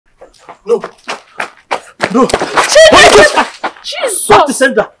No. No. Jesus. Back to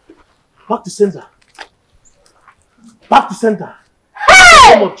center. Back to center. Back to center.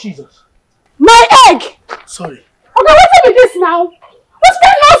 Hey! In the name of Jesus. My egg. Sorry. Okay, what's up with this now? What's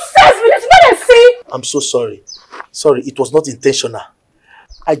kind of nonsense with this? What I see? I'm so sorry. Sorry, it was not intentional.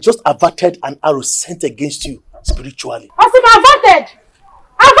 I just averted an arrow sent against you spiritually. Averted!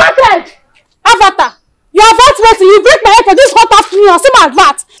 Averted! Avatar! You avert waiting, you break my head for this hot afternoon, I'll see my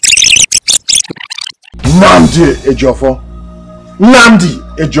advert! Nnamdi Ejiofor. Nnamdi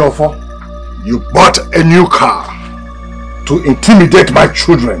Ejiofor. You bought a new car to intimidate my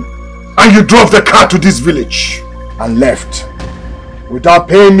children, and you drove the car to this village and left without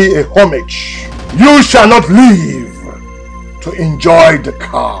paying me a homage. You shall not leave to enjoy the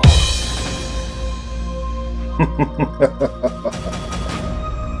car.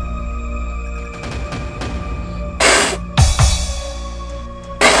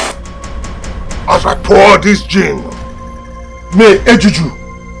 As I pour this gin, may Ejuju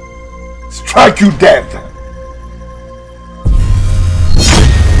strike you dead.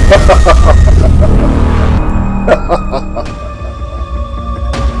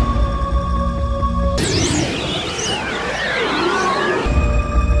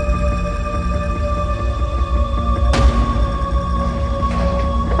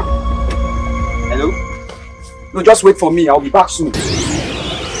 Hello? No, just wait for me. I'll be back soon.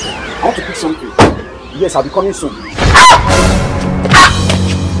 I want to pick something. Yes, I'll be coming soon.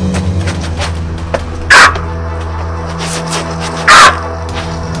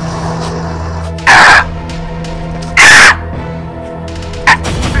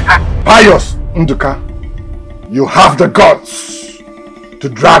 Pious Nduka, you have the guts to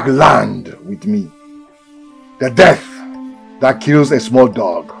drag land with me. The death that kills a small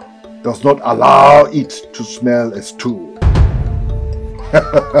dog does not allow it to smell a stew.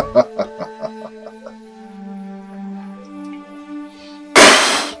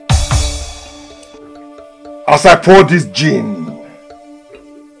 As I pour this gin,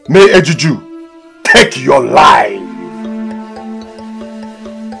 may Ejuju take your life.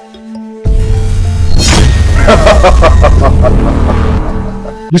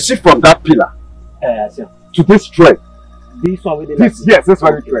 You see, from that pillar to this thread. This one with the Yes, this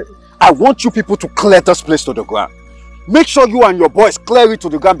one with the thread. I want you people to clear this place to the ground. Make sure you and your boys clear it to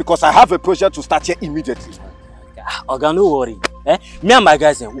the ground because I have a project to start here immediately. Oga, no worry. Me and my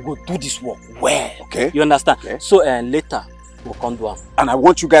guys we go do this work well. Okay. You understand? Okay. So later we'll come down. And I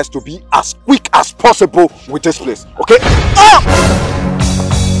want you guys to be as quick as possible with this place. Okay?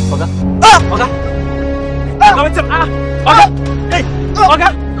 Oga! Oga! Oga, wait up! Oga! Hey! Oga!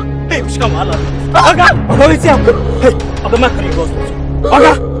 Hey, which come on? Oga! Oga, wait up! Hey! Oga, my colleague goes.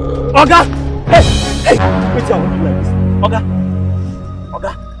 Oga! Oga! Hey! Hey! Wait up! What do you like this? Oga!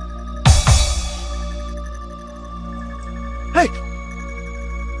 Oga! Hey!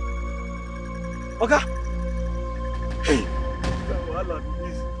 Oga! Hey!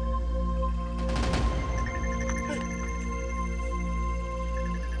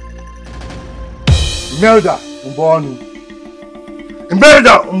 Imelda Mbonu.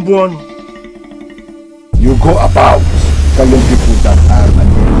 Imelda Mbonu. You go about telling people that I am an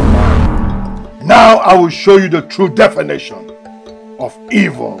evil man. Now I will show you the true definition of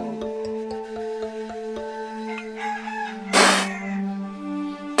evil.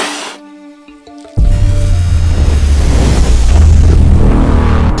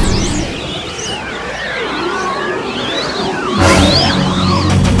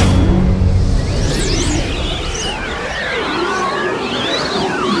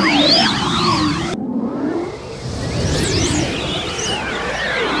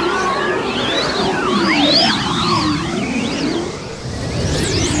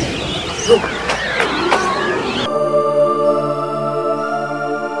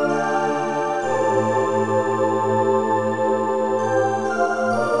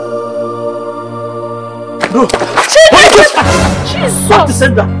 No! Jesus! Back to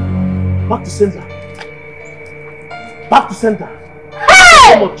center! Back to center! Back to center!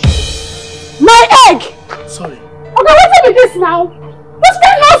 Hey! In the name of Jesus. My egg! Sorry. Okay, what's up with this now? What's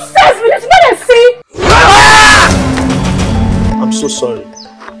kind of nonsense with this? What I see? I'm so sorry.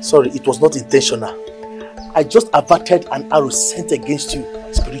 Sorry, it was not intentional. I just averted an arrow sent against you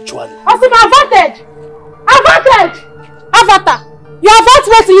spiritually. Averted! Averted! Avatar! You avert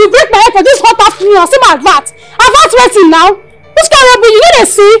waiting, you break my head for this hot afternoon, I'll see my advert. Avert waiting now? Which kind of you know they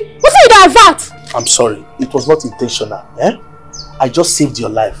see? What's with the advert? I'm sorry, it was not intentional. I just saved your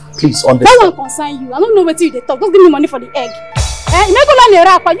life. Please understand. That won't concern you. I don't know what you they talk. Just give me money for the egg. You know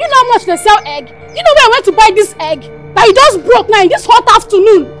how much they sell egg? You know where I went to buy this egg? That you just broke now in this hot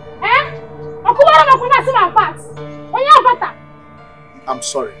afternoon.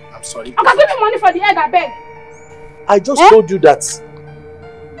 sorry. I'm sorry. Okay, give me money for the egg, I beg. I just told you that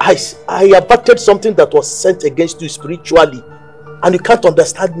I averted something that was sent against you spiritually, and you can't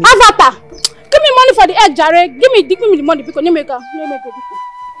understand me. Avatar, give me money for the egg, Jare. Give me the money because you make a.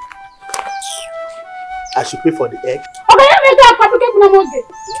 I should pay for the egg. Okay, you make a fabricate no more. Do you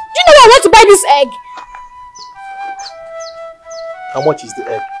know I want to buy this egg? How much is the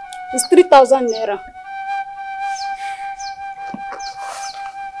egg? It's 3,000 naira.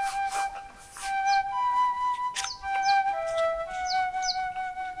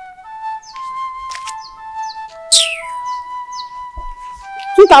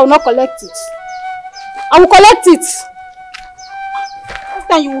 I will not collect it. I will collect it. Next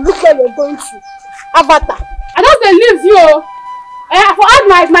time you will look where you're going to. Avatar. I just dey leave you. I for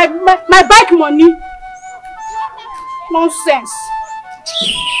add my bike money. Nonsense.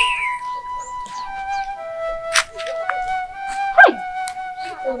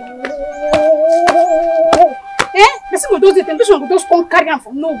 Let's go do the temptation. Go just come carry am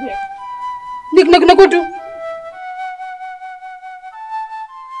from nowhere. Go do.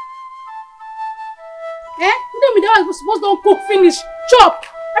 I suppose don't cook, finish, chop.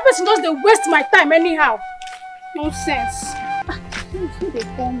 That person just they waste my time anyhow. Nonsense. Who they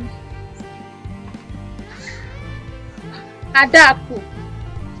call me? Adaku.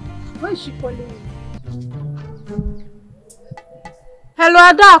 Why is she calling me? Hello,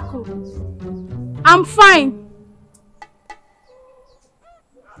 Adaku. I'm fine.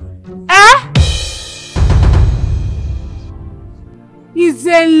 It's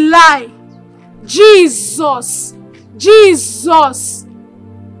a lie. Jesus.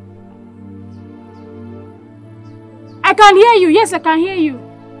 I can hear you. Yes, I can hear you.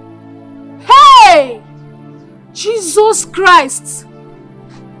 Hey! Jesus Christ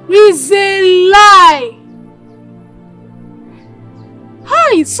is a lie.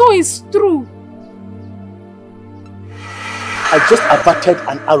 Hi, so it's true. I just averted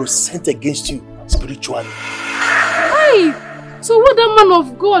an arrow sent against you spiritually. Hi! So what the man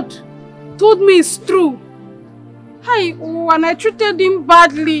of God told me is true. Hi, and I treated him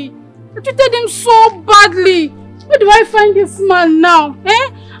badly. I treated him so badly. Where do I find this man now?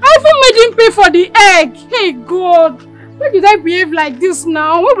 I even made him pay for the egg. Hey God, where did I behave like this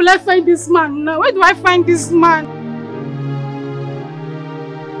now? Where will I find this man now? Where do I find this man?